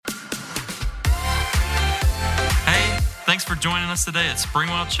Thanks for joining us today at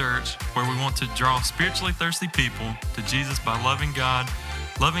Springwell Church, where we want to draw spiritually thirsty people to Jesus by loving God,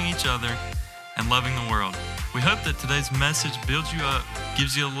 loving each other, and loving the world. We hope that today's message builds you up,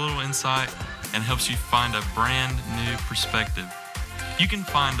 gives you a little insight, and helps you find a brand new perspective. You can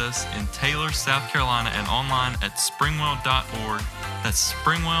find us in Taylor, South Carolina, and online at springwell.org. That's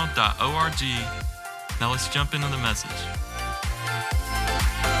springwell.org. Now let's jump into the message.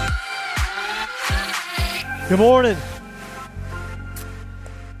 Good morning.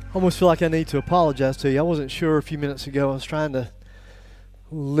 I almost feel like I need to apologize to you. I wasn't sure a few minutes ago. I was trying to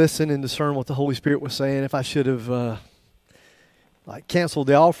listen and discern what the Holy Spirit was saying. If I should have canceled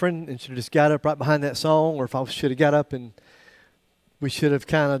the offering and should have just got up right behind that song, or if I should have got up and we should have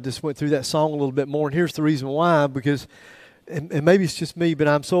kind of just went through that song a little bit more. And here's the reason why, because, and maybe it's just me, but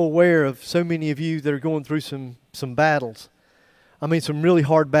I'm so aware of so many of you that are going through some battles. I mean, some really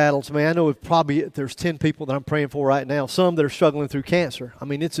hard battles. I mean, I know there's 10 people that I'm praying for right now, some that are struggling through cancer. I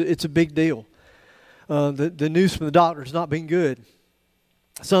mean, it's a big deal. The news from the doctor has not been good.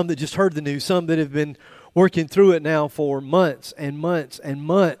 Some that just heard the news, some that have been working through it now for months and months and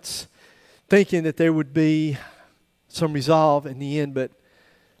months, thinking that there would be some resolve in the end, but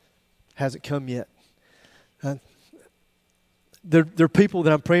hasn't come yet. There are people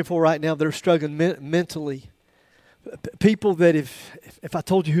that I'm praying for right now that are struggling mentally. People that if I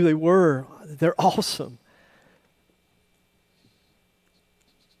told you who they were, they're awesome.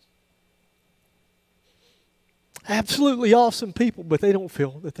 Absolutely awesome people, but they don't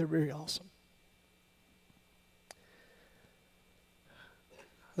feel that they're very awesome.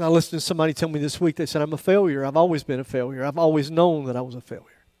 And I listened to somebody tell me this week, they said, I'm a failure. I've always been a failure. I've always known that I was a failure.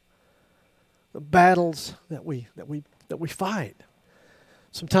 The battles that we fight,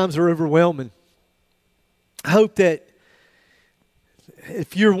 sometimes they're overwhelming. I hope that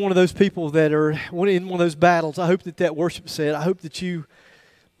if you're one of those people that are in one of those battles, I hope that worship set, I hope that you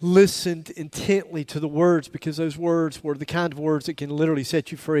listened intently to the words, because those words were the kind of words that can literally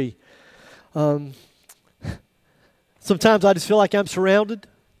set you free. Sometimes I just feel like I'm surrounded.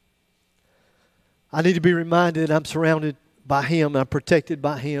 I need to be reminded that I'm surrounded by Him, I'm protected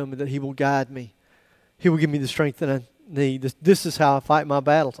by Him, and that He will guide me. He will give me the strength that I need. This is how I fight my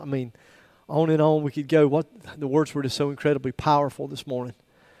battles. I mean, on and on we could go. The words were just so incredibly powerful this morning.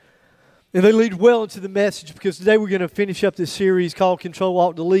 And they lead well into the message, because today we're going to finish up this series called Control,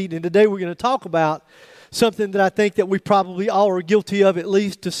 Alt, Delete. And today we're going to talk about something that I think that we probably all are guilty of, at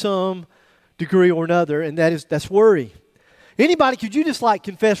least to some degree or another, and that's worry. Anybody, could you just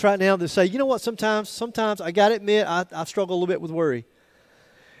confess right now to say, you know what, sometimes I got to admit I struggle a little bit with worry.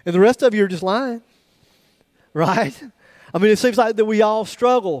 And the rest of you are just lying, right? I mean, it seems like that we all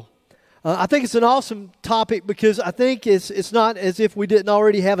struggle. I think it's an awesome topic, because I think it's not as if we didn't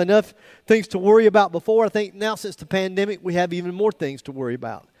already have enough things to worry about before. I think now, since the pandemic, we have even more things to worry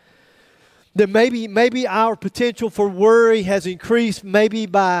about. That maybe our potential for worry has increased maybe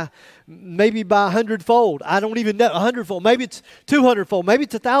by 100-fold. I don't even know, 100-fold. Maybe it's 200-fold. Maybe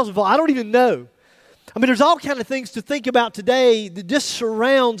it's 1,000-fold. I don't even know. I mean, there's all kind of things to think about today that just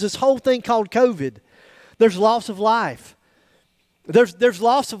surrounds this whole thing called COVID. There's loss of life. There's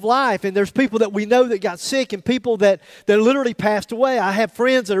loss of life, and there's people that we know that got sick, and people that literally passed away. I have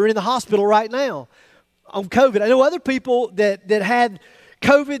friends that are in the hospital right now on COVID. I know other people that had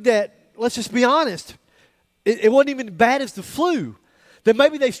COVID that, let's just be honest, it wasn't even as bad as the flu. That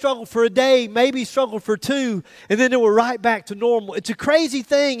maybe they struggled for a day, maybe struggled for 2, and then they were right back to normal. It's a crazy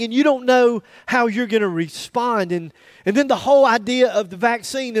thing, and you don't know how you're going to respond. And then the whole idea of the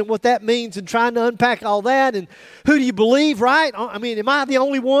vaccine and what that means, and trying to unpack all that, and who do you believe, right? I mean, am I the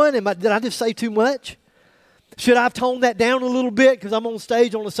only one? Did I just say too much? Should I have toned that down a little bit, because I'm on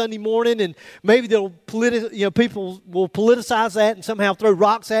stage on a Sunday morning, and maybe people will politicize that and somehow throw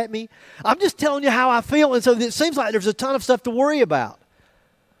rocks at me? I'm just telling you how I feel, and so it seems like there's a ton of stuff to worry about.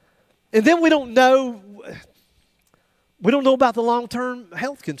 And then we don't know about the long-term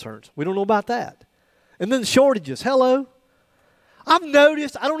health concerns. We don't know about that. And then the shortages. Hello. I've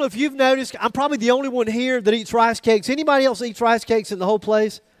noticed, I don't know if you've noticed, I'm probably the only one here that eats rice cakes. Anybody else eats rice cakes in the whole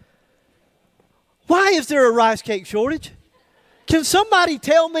place? Why is there a rice cake shortage? Can somebody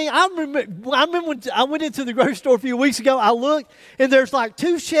tell me? I remember when I went into the grocery store a few weeks ago, I looked, and there's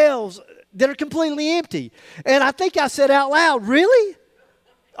 2 shelves that are completely empty. And I think I said out loud, really?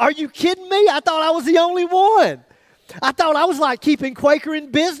 Are you kidding me? I thought I was the only one. I thought I was keeping Quaker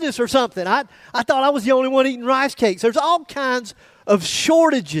in business or something. I thought I was the only one eating rice cakes. There's all kinds of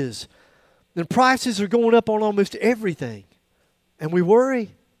shortages. And prices are going up on almost everything. And we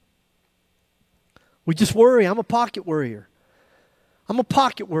worry. We just worry. I'm a pocket worrier. I'm a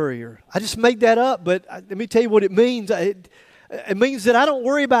pocket worrier. I just made that up, but let me tell you what it means. It means that I don't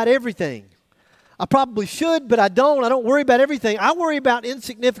worry about everything. I probably should, but I don't. I don't worry about everything. I worry about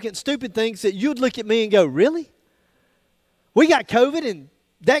insignificant, stupid things that you'd look at me and go, really? We got COVID and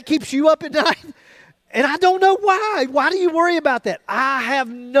that keeps you up at night? And I don't know why. Why do you worry about that? I have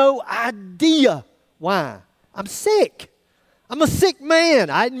no idea why. I'm sick. I'm a sick man.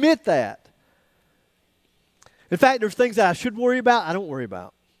 I admit that. In fact, there's things that I should worry about, I don't worry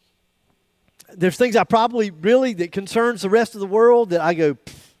about. There's things I probably really that concerns the rest of the world that I go,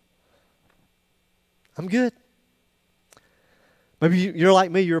 I'm good. Maybe you're like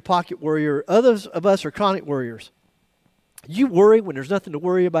me, you're a pocket worrier. Others of us are chronic worriers. You worry when there's nothing to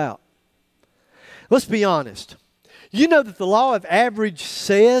worry about. Let's be honest. You know that the law of average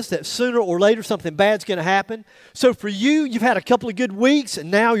says that sooner or later something bad's going to happen. So for you, you've had a couple of good weeks,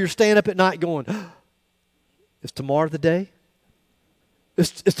 and now you're staying up at night going, is tomorrow the day?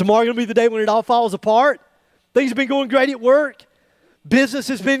 Is tomorrow going to be the day when it all falls apart? Things have been going great at work. Business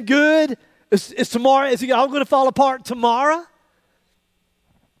has been good. Is it all going to fall apart tomorrow?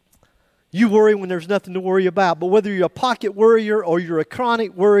 You worry when there's nothing to worry about. But whether you're a pocket worrier or you're a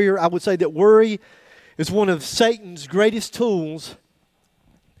chronic worrier, I would say that worry is one of Satan's greatest tools.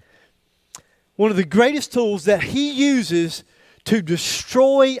 One of the greatest tools that he uses to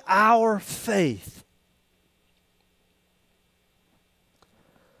destroy our faith.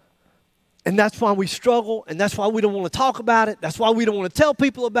 And that's why we struggle, and that's why we don't want to talk about it. That's why we don't want to tell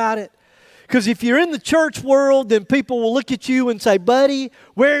people about it. Because if you're in the church world, then people will look at you and say, buddy,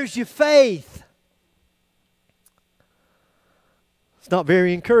 where's your faith? It's not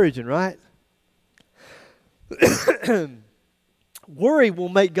very encouraging, right? Worry will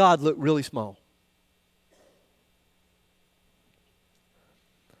make God look really small.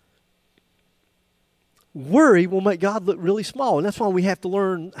 Worry will make God look really small. And that's why we have to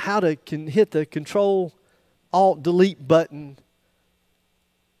learn how to hit the Control, Alt, Delete button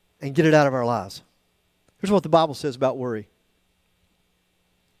and get it out of our lives. Here's what the Bible says about worry.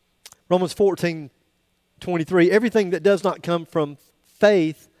 Romans 14:23. Everything that does not come from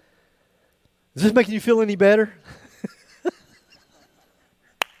faith. Is this making you feel any better?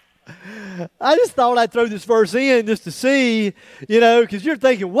 I just thought I'd throw this verse in just to see, because you're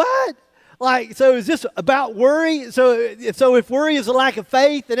thinking, what? Like, so is this about worry? So if worry is a lack of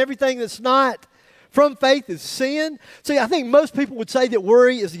faith, then everything that's not from faith is sin? See, I think most people would say that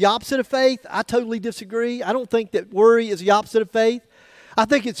worry is the opposite of faith. I totally disagree. I don't think that worry is the opposite of faith. I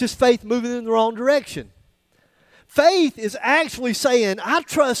think it's just faith moving in the wrong direction. Faith is actually saying, I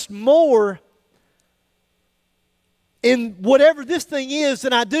trust more in whatever this thing is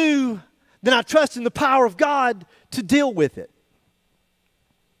than I trust in the power of God to deal with it.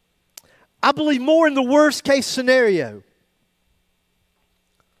 I believe more in the worst case scenario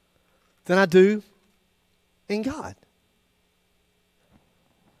than I do in God.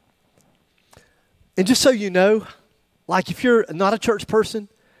 And just so you know, like if you're not a church person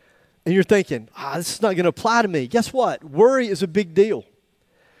and you're thinking, this is not going to apply to me, guess what? Worry is a big deal.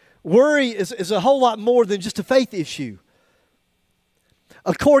 Worry is a whole lot more than just a faith issue.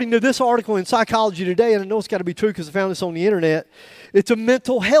 According to this article in Psychology Today, and I know it's got to be true because I found this on the internet, it's a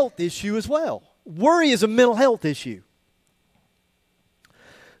mental health issue as well. Worry is a mental health issue.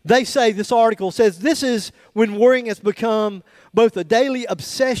 They say, this article says, this is when worrying has become both a daily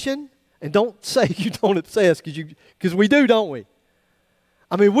obsession, and don't say you don't obsess, because we do, don't we?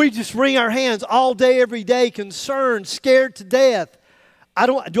 I mean, we just wring our hands all day, every day, concerned, scared to death.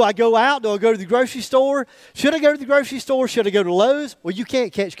 Do I go out? Do I go to the grocery store? Should I go to the grocery store? Should I go to Lowe's? Well, you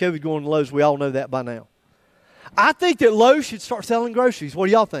can't catch COVID going to Lowe's. We all know that by now. I think that Lowe's should start selling groceries. What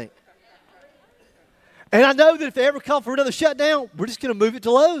do y'all think? And I know that if they ever call for another shutdown, we're just going to move it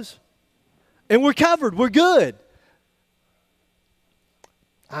to Lowe's. And we're covered. We're good.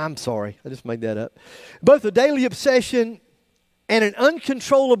 I'm sorry. I just made that up. Both a daily obsession and an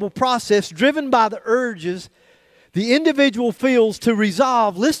uncontrollable process driven by the urges the individual feels to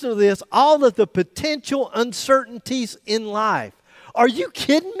resolve, listen to this, all of the potential uncertainties in life. Are you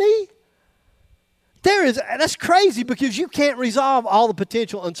kidding me? That's crazy because you can't resolve all the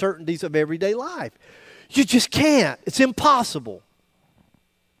potential uncertainties of everyday life. You just can't. It's impossible.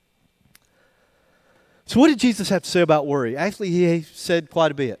 So what did Jesus have to say about worry? Actually, he said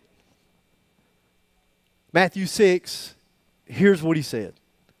quite a bit. Matthew 6, here's what he said.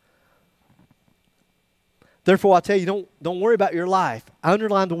 Therefore, I tell you, don't worry about your life. I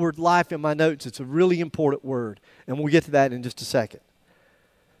underlined the word life in my notes. It's a really important word, and we'll get to that in just a second.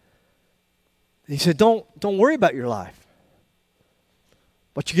 He said, don't worry about your life.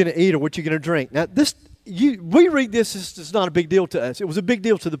 What you're going to eat or what you're going to drink. Now, we read this, it's not a big deal to us. It was a big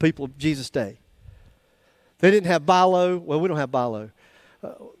deal to the people of Jesus' day. They didn't have Bi-Lo. Well, we don't have Bi-Lo.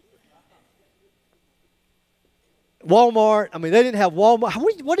 Walmart. I mean, they didn't have Walmart.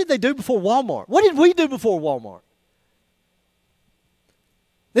 What did they do before Walmart? What did we do before Walmart?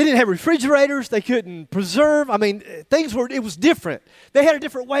 They didn't have refrigerators. They couldn't preserve. I mean, it was different. They had a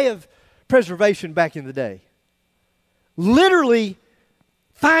different way of preservation back in the day. Literally,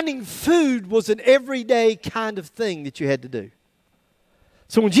 finding food was an everyday kind of thing that you had to do.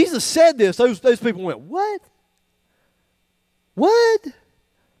 So when Jesus said this, those people went, what? What?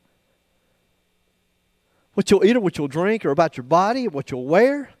 What you'll eat or what you'll drink or about your body or what you'll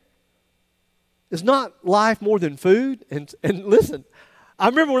wear? Is not life more than food? And listen, I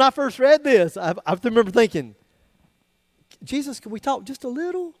remember when I first read this, I remember thinking, Jesus, can we talk just a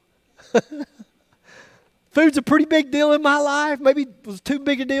little? Food's a pretty big deal in my life. Maybe it was too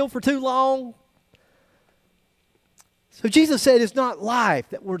big a deal for too long. So Jesus said it's not life,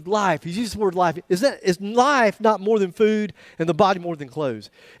 that word life. He used the word life. Is life not more than food and the body more than clothes?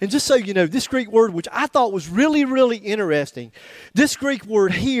 And just so you know, this Greek word, which I thought was really, really interesting, this Greek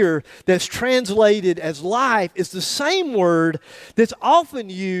word here that's translated as life is the same word that's often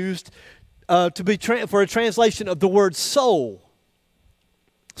used for a translation of the word soul.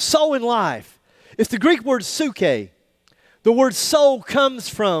 Soul and life. It's the Greek word suke. The word soul comes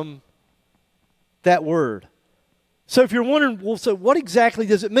from that word. So if you're wondering, well, so what exactly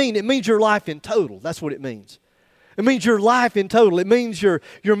does it mean? It means your life in total. That's what it means. It means your life in total. It means your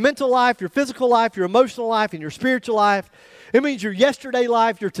mental life, your physical life, your emotional life, and your spiritual life. It means your yesterday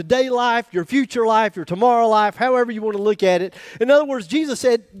life, your today life, your future life, your tomorrow life, however you want to look at it. In other words, Jesus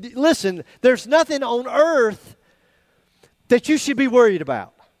said, listen, there's nothing on earth that you should be worried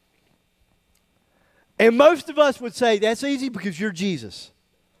about. And most of us would say, that's easy because you're Jesus.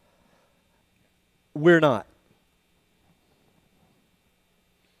 We're not.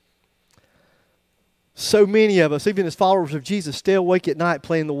 So many of us, even as followers of Jesus, stay awake at night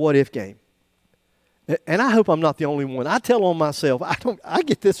playing the what-if game. And I hope I'm not the only one. I tell on myself, I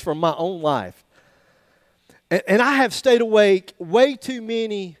get this from my own life. And I have stayed awake way too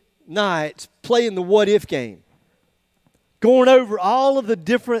many nights playing the what-if game. Going over all of the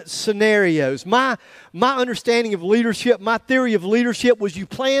different scenarios. My understanding of leadership, my theory of leadership was you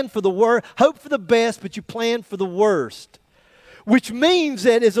plan for the worst, hope for the best, but you plan for the worst. Which means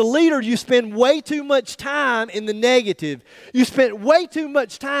that as a leader, you spend way too much time in the negative. You spend way too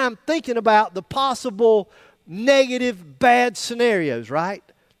much time thinking about the possible negative, bad scenarios, right?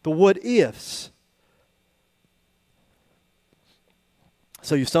 The what-ifs.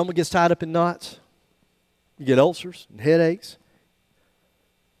 So your stomach gets tied up in knots. You get ulcers and headaches.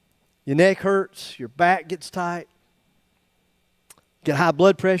 Your neck hurts. Your back gets tight. You get high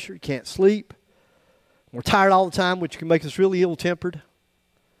blood pressure. You can't sleep. We're tired all the time, which can make us really ill-tempered.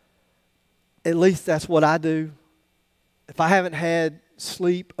 At least that's what I do. If I haven't had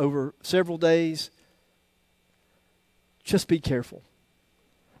sleep over several days, just be careful.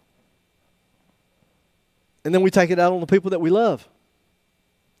 And then we take it out on the people that we love.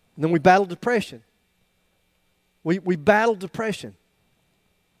 And then we battle depression. We battle depression.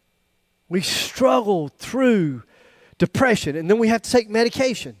 We struggle through depression, and then we have to take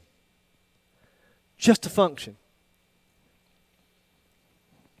medication just to function.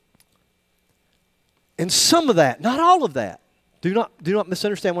 And some of that, not all of that, do not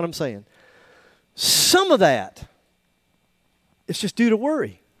misunderstand what I'm saying. Some of that is just due to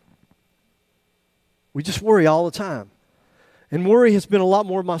worry. We just worry all the time. And worry has been a lot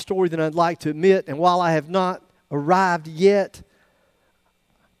more of my story than I'd like to admit. And while I have not arrived yet,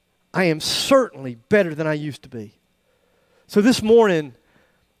 I am certainly better than I used to be. So this morning,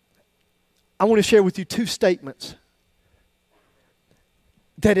 I want to share with you two statements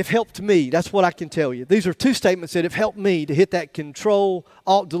that have helped me. That's what I can tell you. These are two statements that have helped me to hit that Control,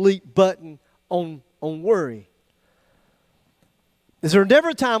 Alt, Delete button on worry. Is there never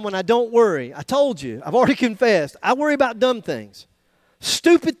a time when I don't worry? I told you, I've already confessed, I worry about dumb things.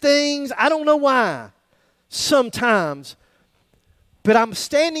 Stupid things, I don't know why. Sometimes. But I'm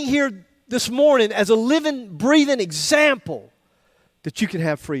standing here this morning as a living, breathing example that you can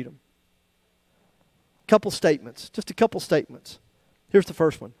have freedom. Couple statements, just a couple statements. Here's the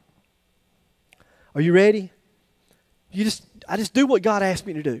first one. Are you ready? I just do what God asked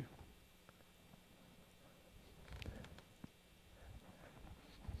me to do.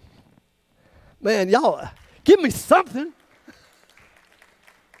 Man, y'all, give me something.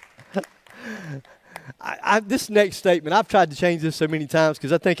 This next statement, I've tried to change this so many times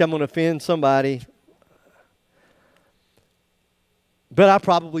because I think I'm going to offend somebody. But I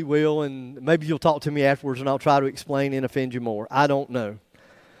probably will, and maybe you'll talk to me afterwards and I'll try to explain and offend you more. I don't know.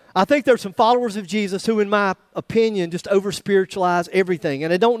 I think there's some followers of Jesus who, in my opinion, just over-spiritualize everything.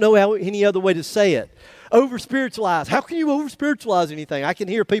 And I don't know any other way to say it. Over-spiritualize. How can you over-spiritualize anything? I can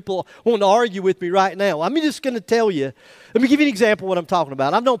hear people wanting to argue with me right now. I'm just going to tell you. Let me give you an example of what I'm talking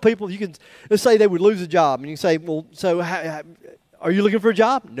about. I've known people, let's say they would lose a job. And you say, well, so are you looking for a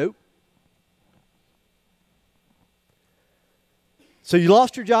job? Nope. So you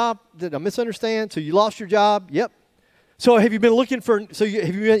lost your job? Did I misunderstand? So you lost your job? Yep. So have you been looking for,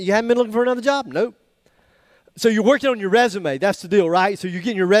 you haven't been looking for another job? Nope. So you're working on your resume. That's the deal, right? So you're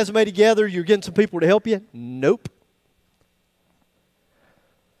getting your resume together. You're getting some people to help you? Nope.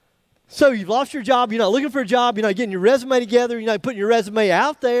 So you've lost your job. You're not looking for a job. You're not getting your resume together. You're not putting your resume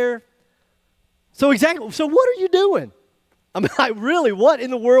out there. So what are you doing? I mean, like, really, what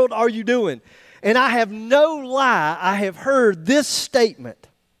in the world are you doing? And I have no lie. I have heard this statement.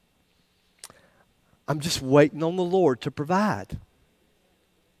 I'm just waiting on the Lord to provide.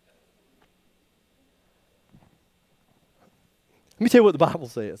 Let me tell you what the Bible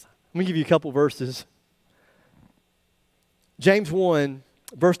says. Let me give you a couple verses. James 1,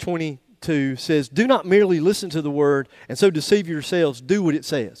 verse 22 says, do not merely listen to the word and so deceive yourselves. Do what it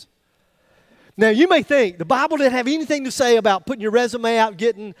says. Now, you may think the Bible didn't have anything to say about putting your resume out,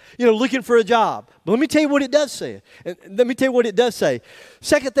 looking for a job. But let me tell you what it does say. And let me tell you what it does say.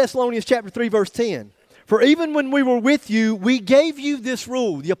 2 Thessalonians chapter 3, verse 10. For even when we were with you, we gave you this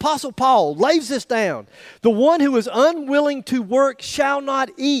rule. The Apostle Paul lays this down. The one who is unwilling to work shall not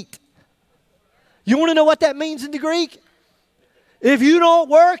eat. You want to know what that means in the Greek? If you don't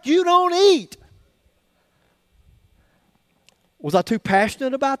work, you don't eat. Was I too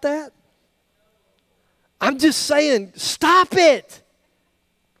passionate about that? I'm just saying, stop it.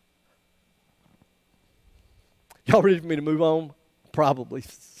 Y'all ready for me to move on? Probably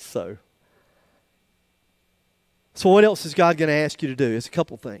so. So what else is God going to ask you to do? It's a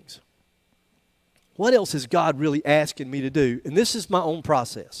couple things. What else is God really asking me to do? And this is my own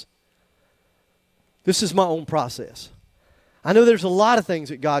process. This is my own process. I know there's a lot of things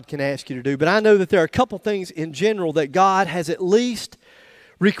that God can ask you to do, but I know that there are a couple things in general that God has at least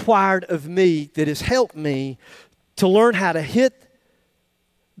required of me that has helped me to learn how to hit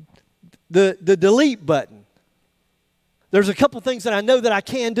the delete button. There's a couple things that I know that I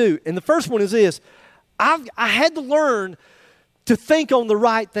can do. And the first one is this. I had to learn to think on the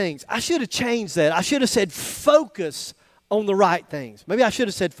right things. I should have changed that. I should have said focus on the right things. Maybe I should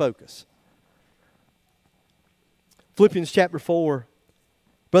have said focus. Philippians chapter 4.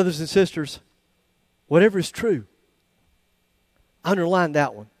 Brothers and sisters, whatever is true. I underlined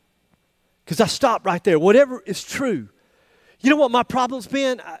that one. Because I stopped right there. Whatever is true. You know what my problem's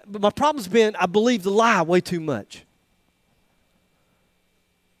been? My problem's been I believe the lie way too much.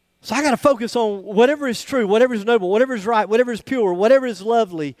 So I got to focus on whatever is true, whatever is noble, whatever is right, whatever is pure, whatever is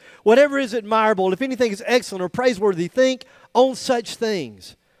lovely, whatever is admirable. If anything is excellent or praiseworthy, think on such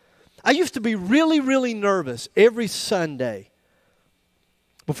things. I used to be really, really nervous every Sunday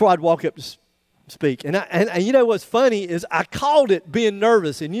before I'd walk up to speak. And you know what's funny is I called it being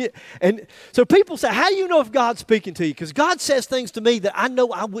nervous. And so people say, how do you know if God's speaking to you? Because God says things to me that I know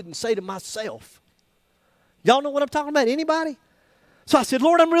I wouldn't say to myself. Y'all know what I'm talking about? Anybody? So I said,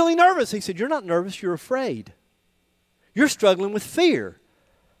 Lord, I'm really nervous. He said, you're not nervous, you're afraid. You're struggling with fear.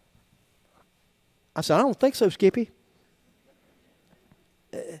 I said, I don't think so, Skippy.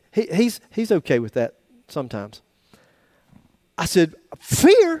 He's okay with that sometimes. I said,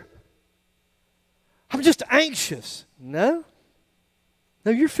 fear? I'm just anxious. No,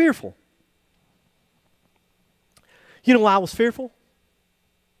 you're fearful. You know why I was fearful?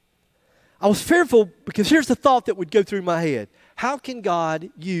 I was fearful because here's the thought that would go through my head. How can God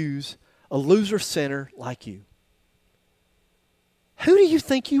use a loser sinner like you? Who do you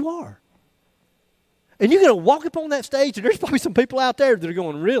think you are? And you're going to walk up on that stage, and there's probably some people out there that are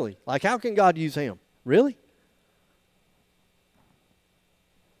going, really? Like, how can God use him? Really?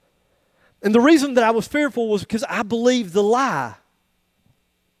 And the reason that I was fearful was because I believed the lie.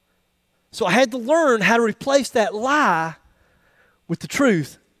 So I had to learn how to replace that lie with the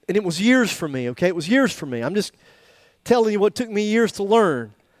truth. And it was years for me, okay? It was years for me. I'm just telling you what took me years to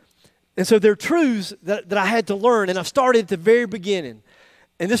learn. And so there are truths that I had to learn, and I started at the very beginning.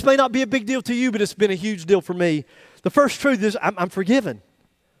 And this may not be a big deal to you, but it's been a huge deal for me. The first truth is I'm forgiven.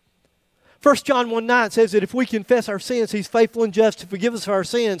 1 John 1:9 says that if we confess our sins, he's faithful and just to forgive us of our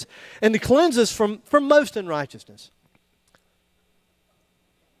sins and to cleanse us from most unrighteousness.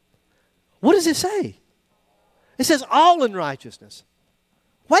 What does it say? It says all unrighteousness.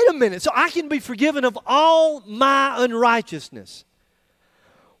 Wait a minute. So I can be forgiven of all my unrighteousness.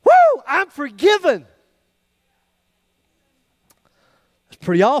 Woo! I'm forgiven. It's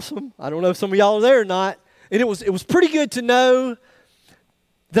pretty awesome. I don't know if some of y'all are there or not. And it was pretty good to know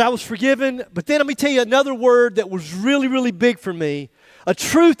that I was forgiven. But then let me tell you another word that was really, really big for me. A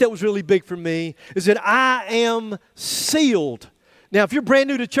truth that was really big for me is that I am sealed. Now, if you're brand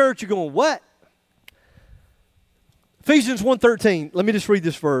new to church, you're going, what? Ephesians 1:13. Let me just read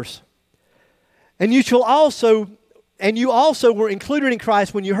this verse. And you also were included in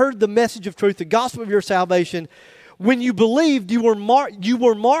Christ when you heard the message of truth, the gospel of your salvation. When you believed, you were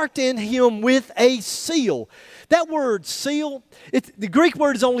marked in Him with a seal. That word, seal, the Greek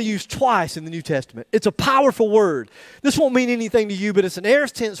word is only used twice in the New Testament. It's a powerful word. This won't mean anything to you, but it's an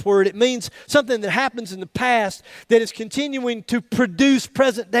aorist tense word. It means something that happens in the past that is continuing to produce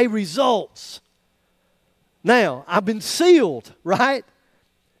present-day results. Now, I've been sealed, right?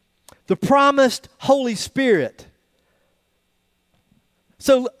 The promised Holy Spirit.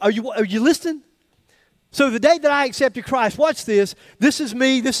 So, are you listening? So the day that I accepted Christ, watch this. This is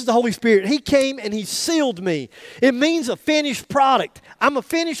me. This is the Holy Spirit. He came and He sealed me. It means a finished product. I'm a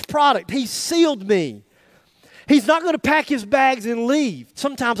finished product. He sealed me. He's not going to pack His bags and leave.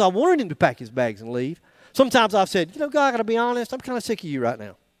 Sometimes I wanted Him to pack His bags and leave. Sometimes I've said, God, I got to be honest, I'm kind of sick of you right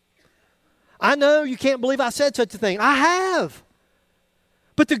now. I know you can't believe I said such a thing. I have.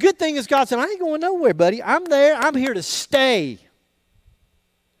 But the good thing is God said, I ain't going nowhere, buddy. I'm there. I'm here to stay.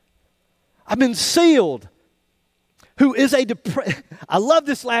 I've been sealed. I love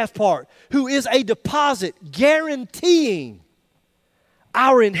this last part. Who is a deposit guaranteeing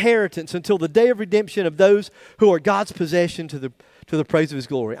our inheritance until the day of redemption of those who are God's possession to the praise of His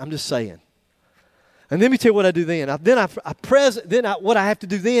glory. I'm just saying. And let me tell you what I do then. What I have to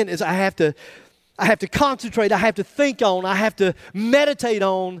do then is I have to concentrate. I have to think on. I have to meditate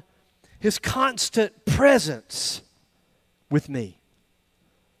on His constant presence with me.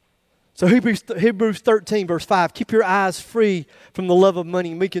 So Hebrews 13, verse 5, keep your eyes free from the love of money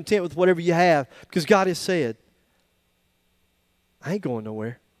and be content with whatever you have, because God has said, I ain't going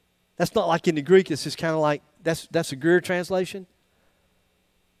nowhere. That's not like in the Greek. It's just kind of like, that's a Greer translation.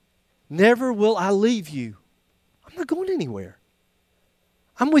 Never will I leave you. I'm not going anywhere.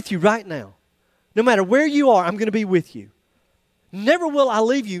 I'm with you right now. No matter where you are, I'm going to be with you. Never will I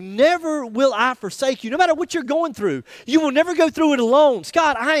leave you. Never will I forsake you. No matter what you're going through, you will never go through it alone.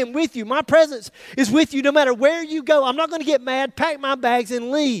 Scott, I am with you. My presence is with you no matter where you go. I'm not going to get mad, pack my bags,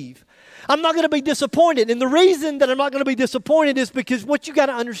 and leave. I'm not going to be disappointed. And the reason that I'm not going to be disappointed is because what you got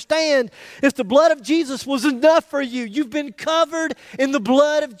to understand is the blood of Jesus was enough for you. You've been covered in the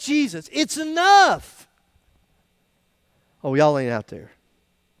blood of Jesus. It's enough. Oh, y'all ain't out there.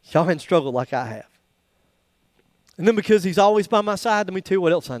 Y'all ain't struggled like I have. And then because He's always by my side, let me tell you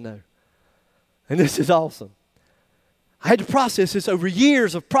what else I know. And this is awesome. I had to process this over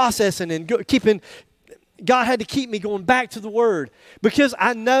years of processing and God had to keep me going back to the Word. Because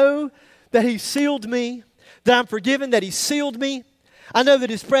I know that He sealed me, that I'm forgiven, that He sealed me. I know that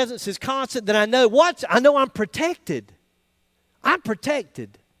His presence is constant, that I know I'm protected. I'm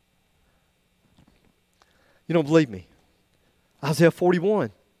protected. You don't believe me? Isaiah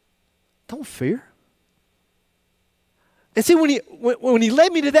 41. Don't fear. And see, when he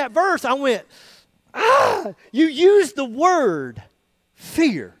led me to that verse, I went, you used the word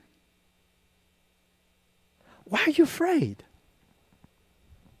fear. Why are you afraid?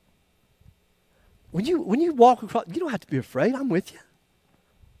 When you walk across, you don't have to be afraid. I'm with you.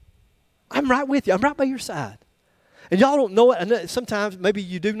 I'm right with you. I'm right by your side. And y'all don't know it. I know sometimes maybe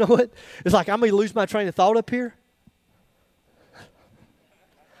you do know it. It's like I may lose my train of thought up here.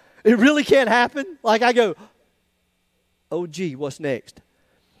 It really can't happen. Like I go, oh, gee, what's next?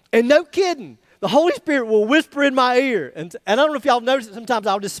 And no kidding, the Holy Spirit will whisper in my ear. And I don't know if y'all have noticed it, sometimes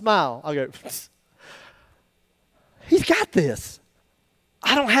I'll just smile. I'll go, He's got this.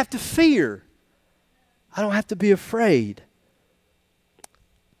 I don't have to fear. I don't have to be afraid.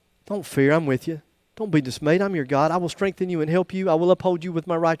 Don't fear, I'm with you. Don't be dismayed, I'm your God. I will strengthen you and help you. I will uphold you with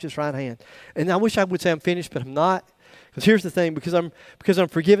my righteous right hand. And I wish I would say I'm finished, but I'm not. Because here's the thing, because I'm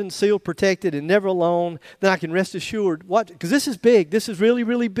forgiven, sealed, protected, and never alone, then I can rest assured. Because this is big. This is really,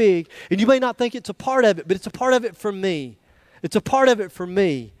 really big. And you may not think it's a part of it, but it's a part of it for me. It's a part of it for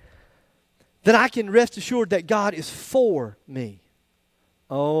me. Then I can rest assured that God is for me.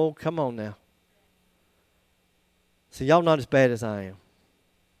 Oh, come on now. See, y'all not as bad as I am.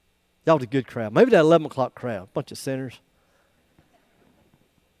 Y'all the good crowd. Maybe that 11 o'clock crowd. Bunch of sinners.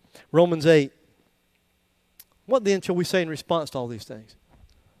 Romans 8. What then shall we say in response to all these things?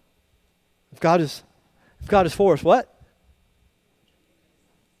 If God is for us, what?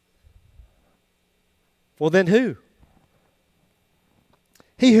 Well, then who?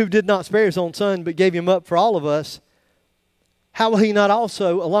 He who did not spare his own son, but gave him up for all of us, how will he not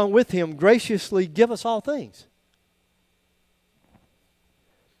also, along with him, graciously give us all things?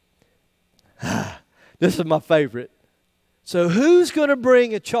 This is my favorite. So who's going to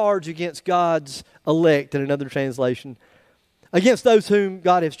bring a charge against God's elect, in another translation? Against those whom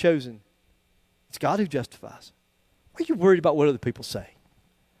God has chosen. It's God who justifies. Why are you worried about what other people say?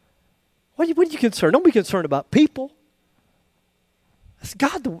 What are you concerned? Don't be concerned about people. It's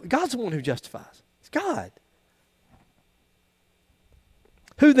God. God's the one who justifies. It's God.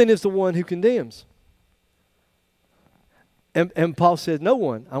 Who then is the one who condemns? And Paul said, no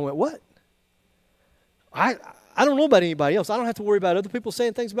one. I went, what? I don't know about anybody else. I don't have to worry about other people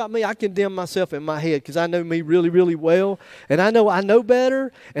saying things about me. I condemn myself in my head because I know me really, really well. And I know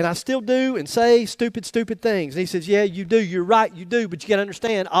better, and I still do and say stupid things. And he says, yeah, you do. You're right, you do. But you got to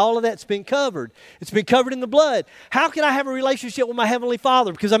understand, all of that's been covered. It's been covered in the blood. How can I have a relationship with my Heavenly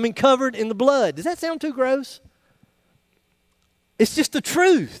Father? Because I've been covered in the blood. Does that sound too gross? It's just the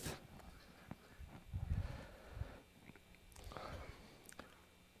truth.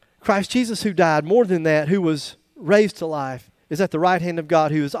 Christ Jesus, who died, more than that, who was raised to life, is at the right hand of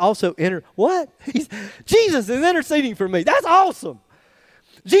God, who is also Jesus is interceding for me. That's awesome.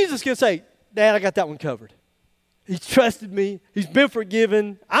 Jesus can say, Dad, I got that one covered. He's trusted me. He's been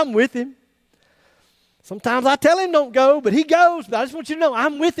forgiven. I'm with him. Sometimes I tell him don't go, but he goes. But I just want you to know,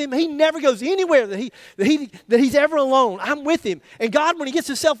 I'm with him. He never goes anywhere that he's ever alone. I'm with him. And God, when he gets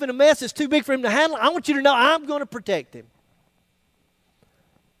himself in a mess that's too big for him to handle, I want you to know I'm going to protect him.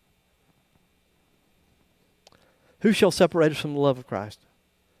 Who shall separate us from the love of Christ?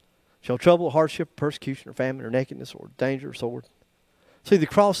 Shall trouble, hardship, persecution, or famine, or nakedness, or danger, or sword? See, the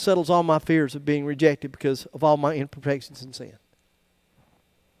cross settles all my fears of being rejected because of all my imperfections and sin.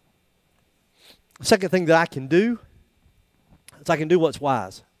 The second thing that I can do is I can do what's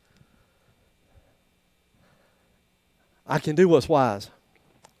wise. I can do what's wise.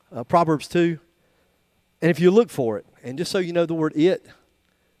 Proverbs 2. And if you look for it, and just so you know the word it,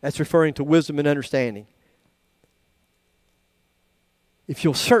 that's referring to wisdom and understanding. If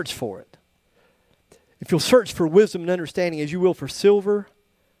you'll search for it, if you'll search for wisdom and understanding as you will for silver,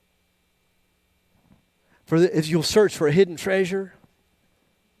 if you'll search for a hidden treasure,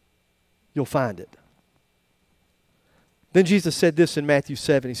 you'll find it. Then Jesus said this in Matthew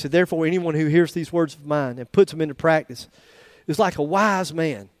 7. He said, therefore, anyone who hears these words of mine and puts them into practice is like a wise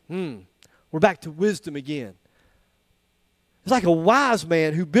man. We're back to wisdom again. It's like a wise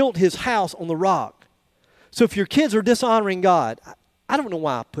man who built his house on the rock. So if your kids are dishonoring God, I don't know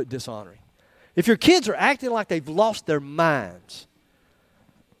why I put dishonoring. If your kids are acting like they've lost their minds,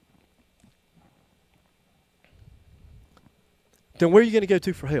 then where are you going to go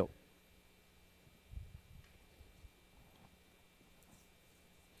to for help?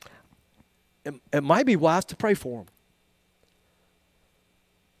 It might be wise to pray for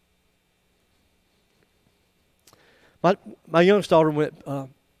them. My youngest daughter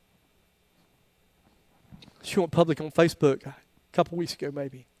she went public on Facebook a couple weeks ago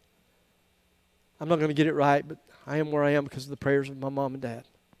maybe. I'm not going to get it right, but I am where I am because of the prayers of my mom and dad.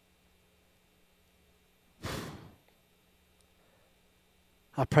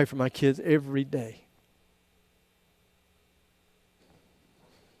 I pray for my kids every day.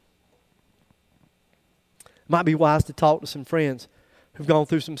 It might be wise to talk to some friends who've gone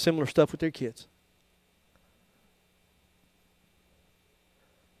through some similar stuff with their kids.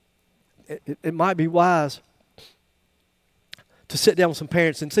 It might be wise to sit down with some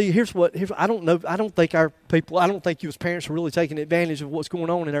parents and see, I don't think you as parents are really taking advantage of what's going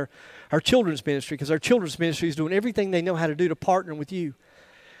on in our children's ministry, because our children's ministry is doing everything they know how to do to partner with you.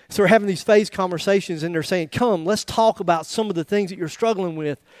 So we're having these phased conversations, and they're saying, come, let's talk about some of the things that you're struggling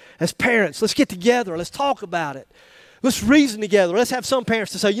with as parents. Let's get together. Let's talk about it. Let's reason together. Let's have some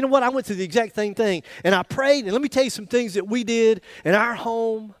parents to say, you know what, I went through the exact same thing, and I prayed, and let me tell you some things that we did in our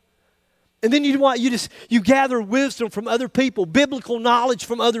home. And then you gather wisdom from other people, biblical knowledge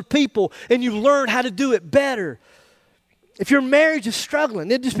from other people, and you learn how to do it better. If your marriage is struggling,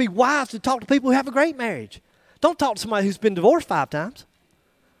 it'd just be wise to talk to people who have a great marriage. Don't talk to somebody who's been divorced 5 times.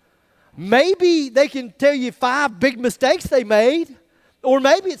 Maybe they can tell you 5 big mistakes they made, or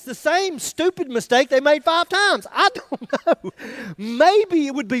maybe it's the same stupid mistake they made 5 times. I don't know. Maybe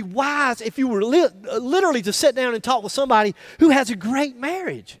it would be wise if you were literally to sit down and talk with somebody who has a great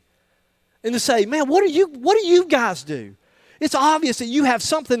marriage. And to say, man, what do you guys do? It's obvious that you have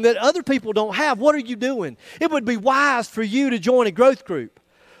something that other people don't have. What are you doing? It would be wise for you to join a growth group.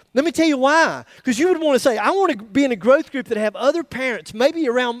 Let me tell you why. Because you would want to say, I want to be in a growth group that have other parents, maybe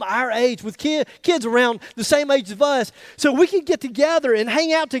around our age, with kids around the same age as us, so we can get together and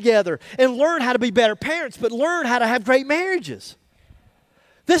hang out together and learn how to be better parents, but learn how to have great marriages.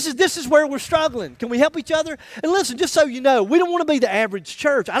 This is where we're struggling. Can we help each other? And listen, just so you know, we don't want to be the average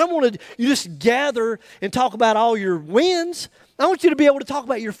church. I don't want you just gather and talk about all your wins. I want you to be able to talk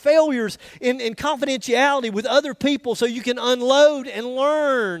about your failures in confidentiality with other people so you can unload and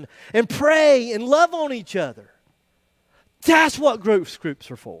learn and pray and love on each other. That's what growth groups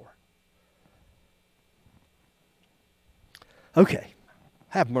are for. Okay.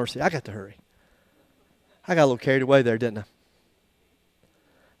 Have mercy. I got to hurry. I got a little carried away there, didn't I?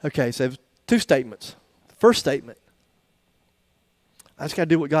 Okay, so 2 statements. First statement, I just got to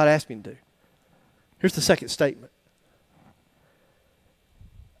do what God asked me to do. Here's the second statement.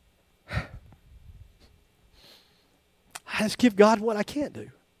 I just give God what I can't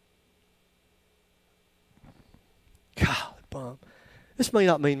do. God, bum. This may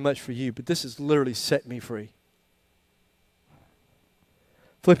not mean much for you, but this has literally set me free.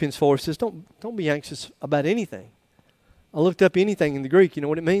 Philippians 4 says, don't be anxious about anything. I looked up anything in the Greek. You know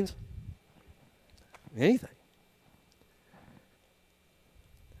what it means? Anything.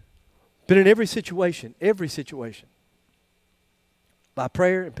 But in every situation, by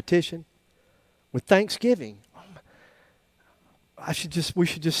prayer and petition, with thanksgiving, we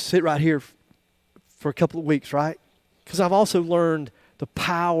should just sit right here for a couple of weeks, right? Because I've also learned the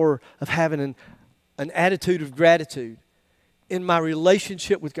power of having an attitude of gratitude in my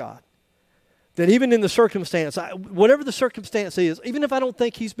relationship with God. That even in the circumstance, whatever the circumstance is, even if I don't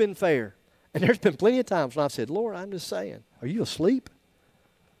think He's been fair, and there's been plenty of times when I've said, Lord, I'm just saying, are you asleep?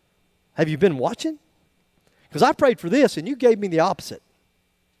 Have you been watching? Because I prayed for this and you gave me the opposite.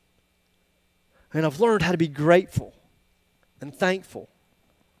 And I've learned how to be grateful and thankful.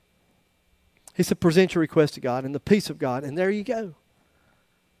 He said, present your request to God and the peace of God, and there you go.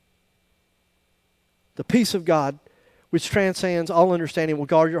 The peace of God, which transcends all understanding, will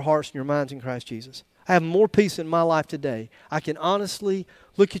guard your hearts and your minds in Christ Jesus. I have more peace in my life today. I can honestly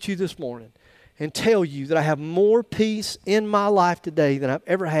look at you this morning and tell you that I have more peace in my life today than I've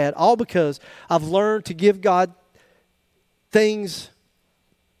ever had, all because I've learned to give God things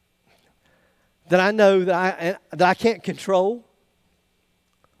that I know that I can't control,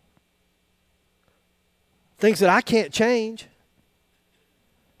 things that I can't change,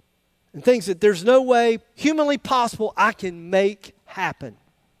 and things that there's no way humanly possible I can make happen.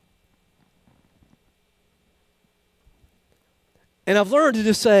 And I've learned to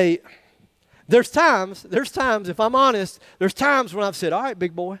just say, there's times, if I'm honest, there's times when I've said, all right,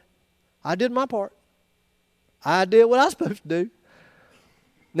 big boy, I did my part. I did what I was supposed to do.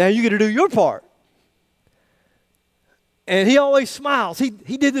 Now you got to do your part. And He always smiles. He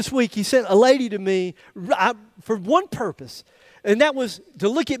did this week. He sent a lady to me for one purpose. And that was to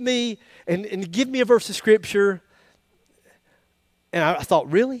look at me and give me a verse of Scripture. And I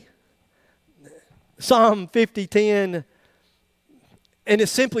thought, really? Psalm 50:10. And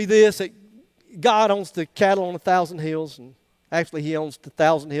it's simply this, that God owns the cattle on 1,000 hills. And actually, He owns the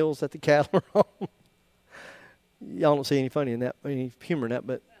 1,000 hills that the cattle are on. Y'all don't see any any humor in that,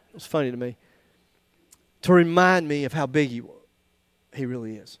 but it was funny to me. To remind me of how big He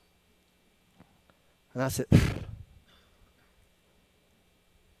really is. And I said,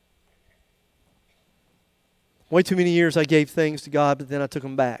 way too many years I gave things to God, but then I took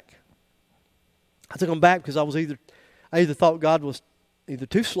them back. I took them back because I either thought God was either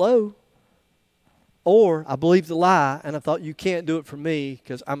too slow, or I believed the lie and I thought, you can't do it for me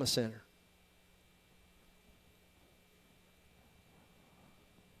because I'm a sinner.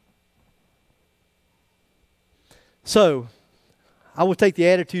 So, I would take the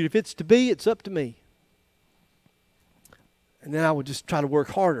attitude, if it's to be, it's up to me. And then I would just try to work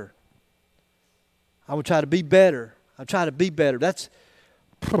harder. I would try to be better. I'd try to be better.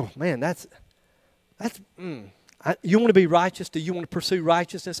 You want to be righteous? Do you want to pursue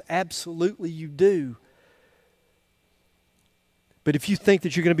righteousness? Absolutely you do. But if you think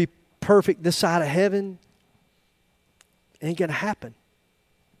that you're going to be perfect this side of heaven, it ain't going to happen.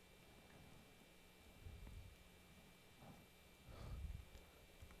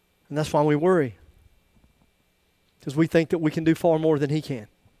 And that's why we worry. Because we think that we can do far more than He can.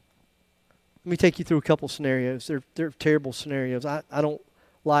 Let me take you through a couple scenarios. They're terrible scenarios. I don't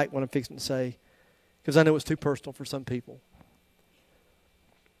like what I'm fixing to say because I know it's too personal for some people.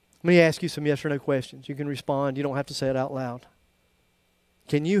 Let me ask you some yes or no questions. You can respond. You don't have to say it out loud.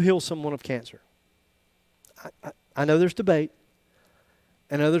 Can you heal someone of cancer? I know there's debate.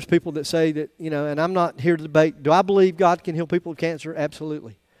 I know there's people that say that, and I'm not here to debate. Do I believe God can heal people of cancer?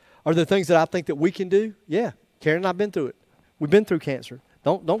 Absolutely. Are there things that I think that we can do? Yeah. Karen and I have been through it. We've been through cancer.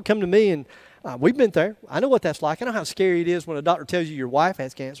 Don't come to me and we've been there. I know what that's like. I know how scary it is when a doctor tells you your wife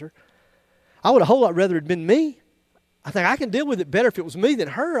has cancer. I would a whole lot rather it had been me. I think I can deal with it better if it was me than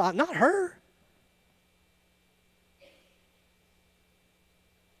her, not her.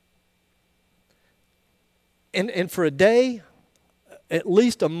 And for a day, at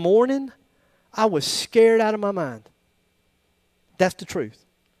least a morning, I was scared out of my mind. That's the truth.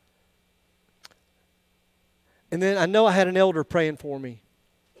 And then I know I had an elder praying for me.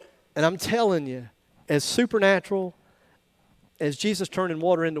 And I'm telling you, as supernatural as Jesus turning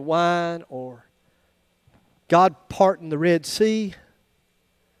water into wine or God parting the Red Sea,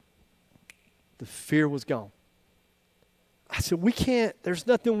 the fear was gone. I said, there's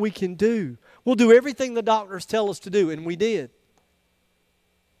nothing we can do. We'll do everything the doctors tell us to do, and we did.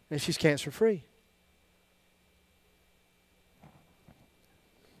 And she's cancer-free.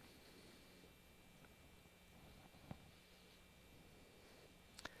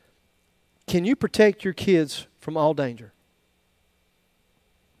 Can you protect your kids from all danger?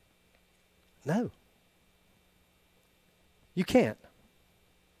 No. You can't.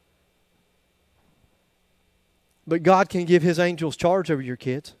 But God can give His angels charge over your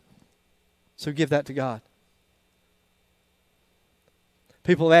kids. So give that to God.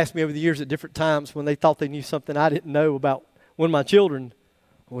 People have asked me over the years at different times when they thought they knew something I didn't know about one of my children,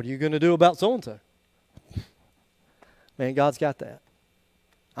 what are you going to do about so-and-so? Man, God's got that.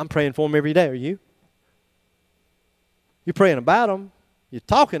 I'm praying for them every day. Are you? You're praying about them. You're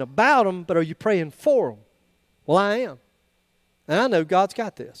talking about them, but are you praying for them? Well, I am. And I know God's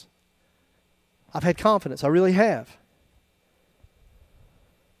got this. I've had confidence. I really have.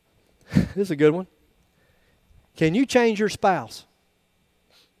 This is a good one. Can you change your spouse?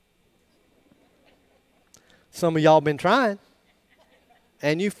 Some of y'all been trying,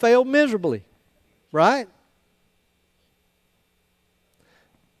 and you failed miserably, right?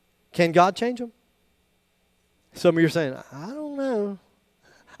 Can God change them? Some of you are saying, I don't know.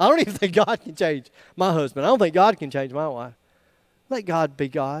 I don't even think God can change my husband. I don't think God can change my wife. Let God be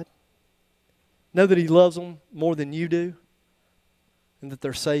God. Know that He loves them more than you do and that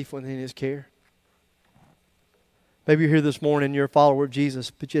they're safe within His care. Maybe you're here this morning and you're a follower of Jesus,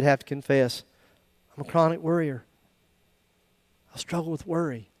 but you'd have to confess, I'm a chronic worrier. I struggle with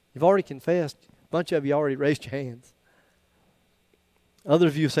worry. You've already confessed. A bunch of you already raised your hands.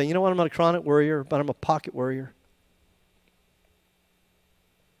 Others of you say, you know what, I'm not a chronic worrier, but I'm a pocket worrier.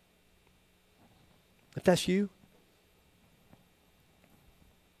 If that's you,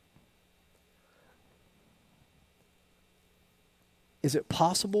 is it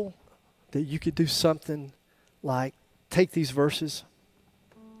possible that you could do something like take these verses?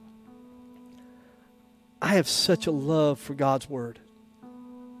 I have such a love for God's Word.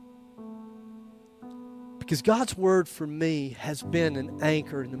 Because God's Word for me has been an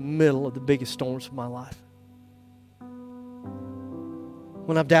anchor in the middle of the biggest storms of my life.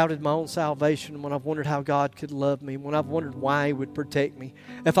 When I've doubted my own salvation, when I've wondered how God could love me, when I've wondered why He would protect me,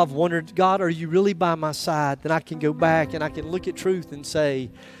 if I've wondered, God, are you really by my side? Then I can go back and I can look at truth and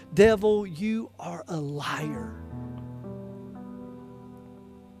say, devil, you are a liar.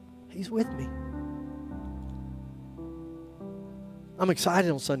 He's with me. I'm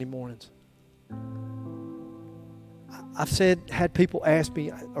excited on Sunday mornings. I've had people ask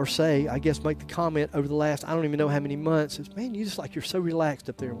me or say, I guess make the comment over the last, I don't even know how many months, is, man, you're so relaxed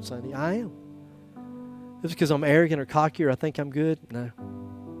up there on Sunday. I am. Is it because I'm arrogant or cocky or I think I'm good? No.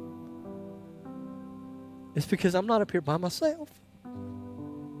 It's because I'm not up here by myself.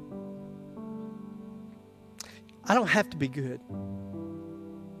 I don't have to be good.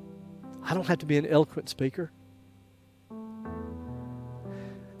 I don't have to be an eloquent speaker.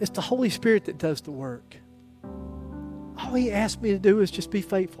 It's the Holy Spirit that does the work. All He asked me to do is just be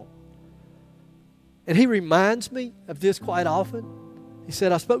faithful. And He reminds me of this quite often. He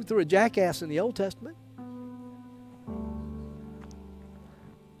said, I spoke through a jackass in the Old Testament.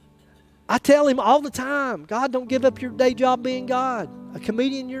 I tell him all the time, God, don't give up your day job being God. A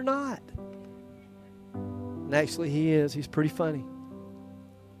comedian you're not. And actually He is. He's pretty funny.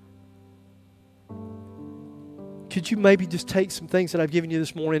 Could you maybe just take some things that I've given you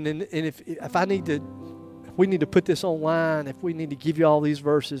this morning, and if we need to put this online, if we need to give you all these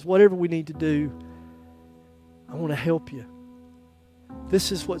verses, whatever we need to do, I want to help you.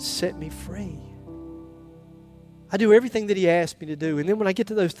 This is what set me free. I do everything that He asked me to do, and then when I get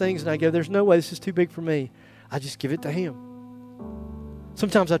to those things and I go, there's no way, this is too big for me, I just give it to Him.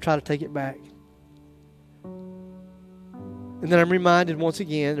 Sometimes I try to take it back. And then I'm reminded once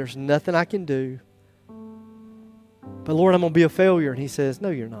again, there's nothing I can do But Lord, I'm going to be a failure. And He says, no,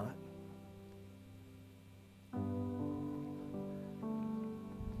 you're not.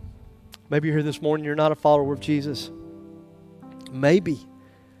 Maybe you're here this morning, you're not a follower of Jesus. Maybe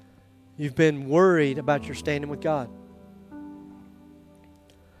you've been worried about your standing with God.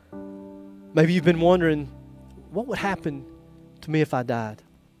 Maybe you've been wondering, what would happen to me if I died?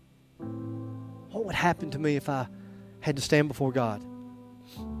 What would happen to me if I had to stand before God?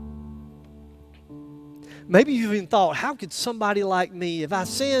 Maybe you've even thought, how could somebody like me, if I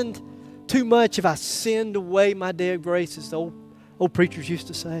sinned too much, if I sinned away my dead grace, as the old preachers used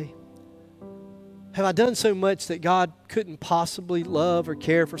to say, have I done so much that God couldn't possibly love or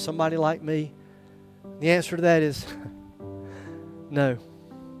care for somebody like me? The answer to that is no.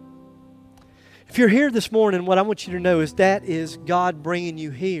 If you're here this morning, what I want you to know is that is God bringing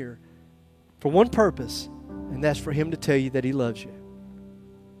you here for one purpose, and that's for Him to tell you that He loves you.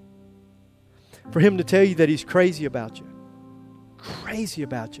 For Him to tell you that He's crazy about you. Crazy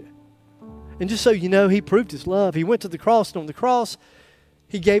about you. And just so you know, He proved His love. He went to the cross, and on the cross,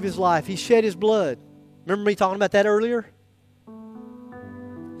 He gave His life. He shed His blood. Remember me talking about that earlier?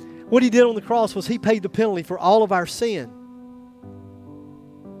 What He did on the cross was He paid the penalty for all of our sin.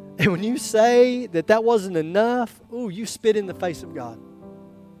 And when you say that that wasn't enough, you spit in the face of God.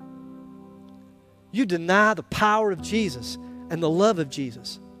 You deny the power of Jesus and the love of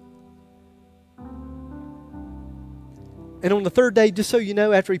Jesus. And on the third day, just so you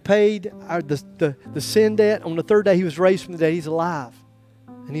know, after He paid the sin debt, on the third day He was raised from the dead. He's alive.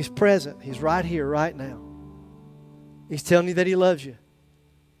 And He's present. He's right here, right now. He's telling you that He loves you.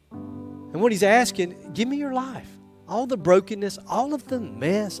 And what He's asking, give me your life. All the brokenness, all of the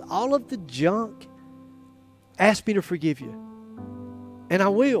mess, all of the junk. Ask me to forgive you. And I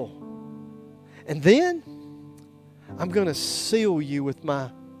will. And then I'm going to seal you with my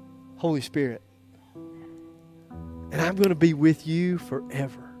Holy Spirit. And I'm going to be with you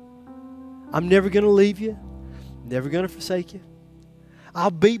forever. I'm never going to leave you. Never going to forsake you. I'll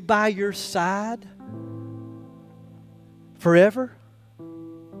be by your side forever.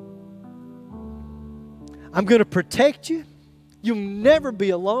 I'm going to protect you. You'll never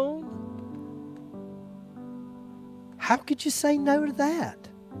be alone. How could you say no to that?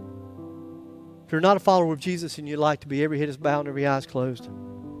 If you're not a follower of Jesus and you'd like to be, every head is bowed and every eye is closed.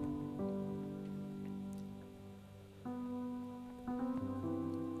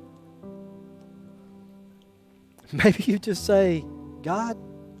 Maybe you just say, God,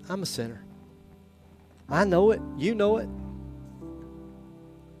 I'm a sinner. I know it. You know it.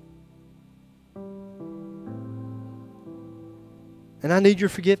 And I need your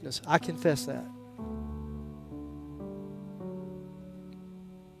forgiveness. I confess that.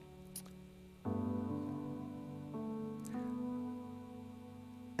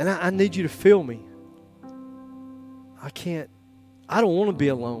 And I need you to fill me. I don't want to be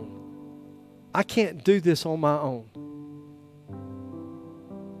alone. I can't do this on my own.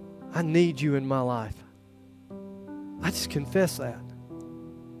 I need you in my life. I just confess that.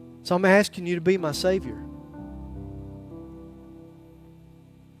 So I'm asking you to be my Savior.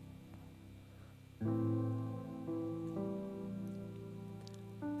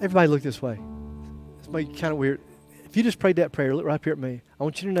 Everybody look this way. This may be kind of weird. If you just prayed that prayer, look right up here at me. I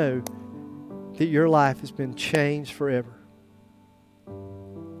want you to know that your life has been changed forever.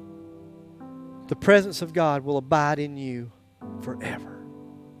 The presence of God will abide in you forever.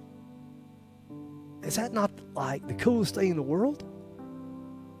 Is that not like the coolest thing in the world?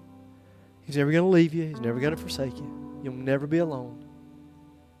 He's never going to leave you. He's never going to forsake you. You'll never be alone.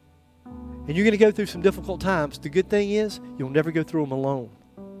 And you're going to go through some difficult times. The good thing is, you'll never go through them alone.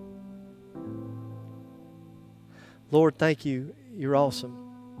 Lord, thank you. You're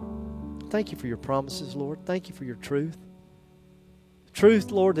awesome. Thank you for your promises, Lord. Thank you for your truth.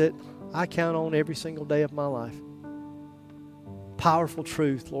 Truth, Lord, that I count on every single day of my life. Powerful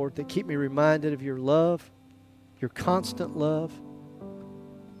truth, Lord, that keep me reminded of your love, your constant love,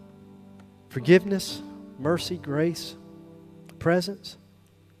 forgiveness, mercy, grace, presence.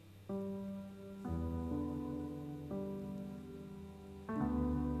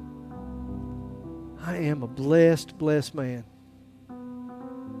 I am a blessed, blessed man.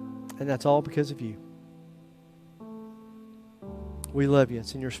 And that's all because of you. We love you.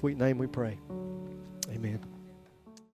 It's in your sweet name we pray. Amen.